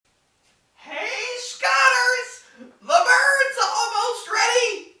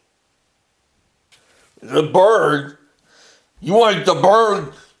The bird? You want the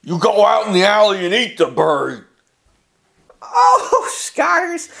bird? You go out in the alley and eat the bird. Oh,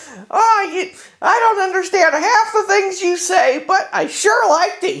 Scotters, I don't understand half the things you say, but I sure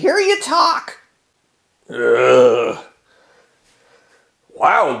like to hear you talk.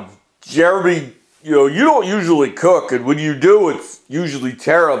 Wow, Jeremy, you don't usually cook, and when you do, it's usually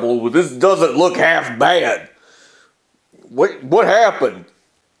terrible. But this doesn't look half bad. What happened?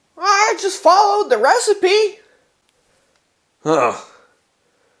 I just followed the recipe. Huh.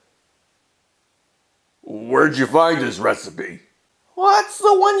 Where'd you find this recipe? What's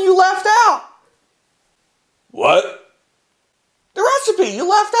the one you left out? What? The recipe you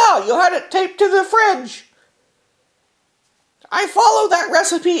left out. You had it taped to the fridge. I followed that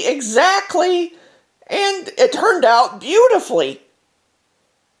recipe exactly, and it turned out beautifully.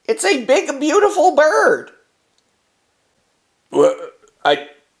 It's a big, beautiful bird. Well,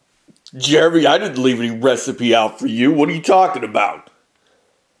 Jeremy, I didn't leave any recipe out for you. What are you talking about?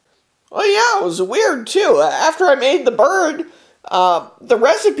 Well, yeah, it was weird, too. After I made the bird, the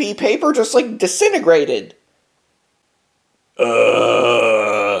recipe paper just, disintegrated.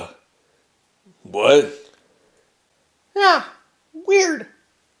 What? Yeah, weird.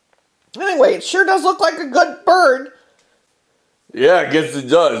 Anyway, it sure does look like a good bird. Yeah, I guess it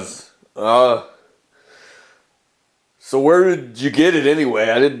does. So where did you get it anyway?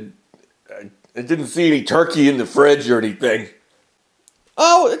 I didn't see any turkey in the fridge or anything.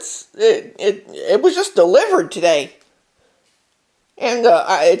 Oh, it was just delivered today. And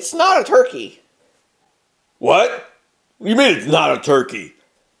it's not a turkey. What? What do you mean it's not a turkey?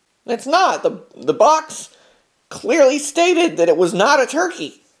 It's not. The box clearly stated that it was not a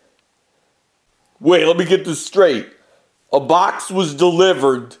turkey. Wait, let me get this straight. A box was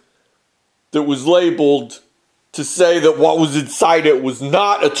delivered that was labeled to say that what was inside it was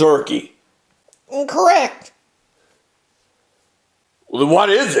not a turkey. Incorrect. Well, then what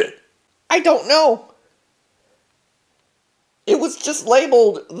is it? I don't know. It was just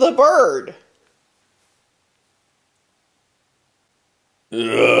labeled the bird.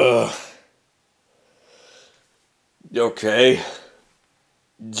 Ugh. Okay.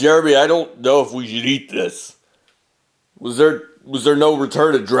 Jeremy, I don't know if we should eat this. Was there no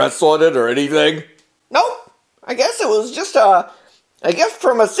return address on it or anything? Nope. I guess it was just a gift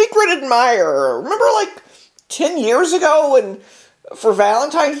from a secret admirer. Remember 10 years ago when for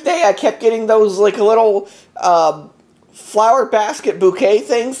Valentine's Day I kept getting those little flower basket bouquet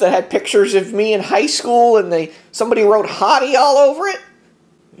things that had pictures of me in high school and somebody wrote hottie all over it?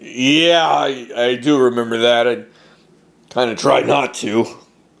 Yeah, I do remember that. I kind of tried not to.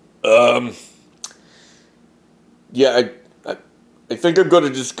 Yeah, I think I'm gonna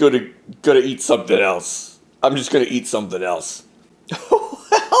eat something else. I'm just gonna eat something else.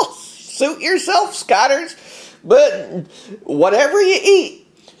 Well, suit yourself, Scotters. But whatever you eat,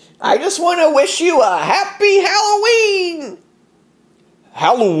 I just want to wish you a happy Halloween.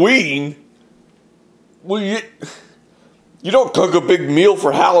 Halloween? Well, you don't cook a big meal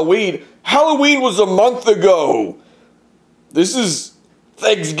for Halloween. Halloween was a month ago. This is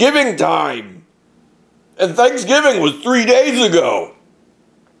Thanksgiving time. And Thanksgiving was 3 days ago.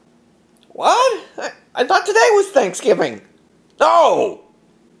 What? I thought today was Thanksgiving. No!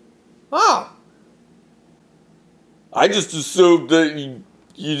 Oh. I just assumed that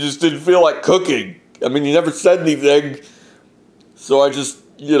you just didn't feel like cooking. I mean, you never said anything. So I just,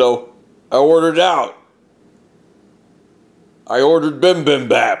 I ordered out. I ordered Bim Bim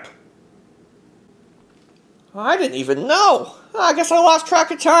Bap. I didn't even know. I guess I lost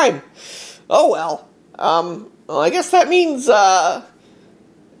track of time. Oh well. Well, I guess that means,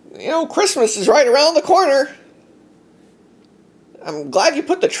 Christmas is right around the corner. I'm glad you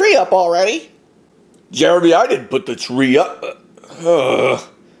put the tree up already. Jeremy, I didn't put the tree up.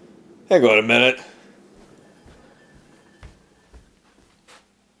 Hang on a minute.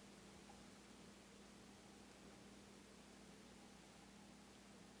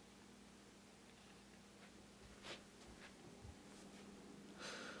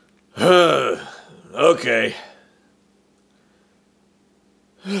 Okay.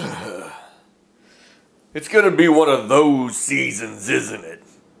 It's gonna be one of those seasons, isn't it?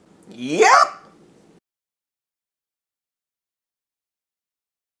 Yep.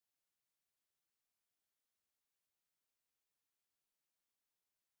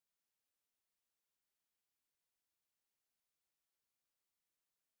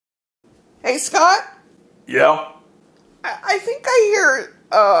 Hey, Scott? Yeah? I think I hear,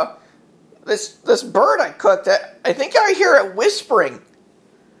 this bird I cooked, I think I hear it whispering.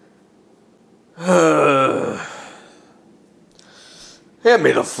 Hand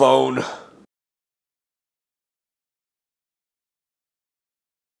me the phone.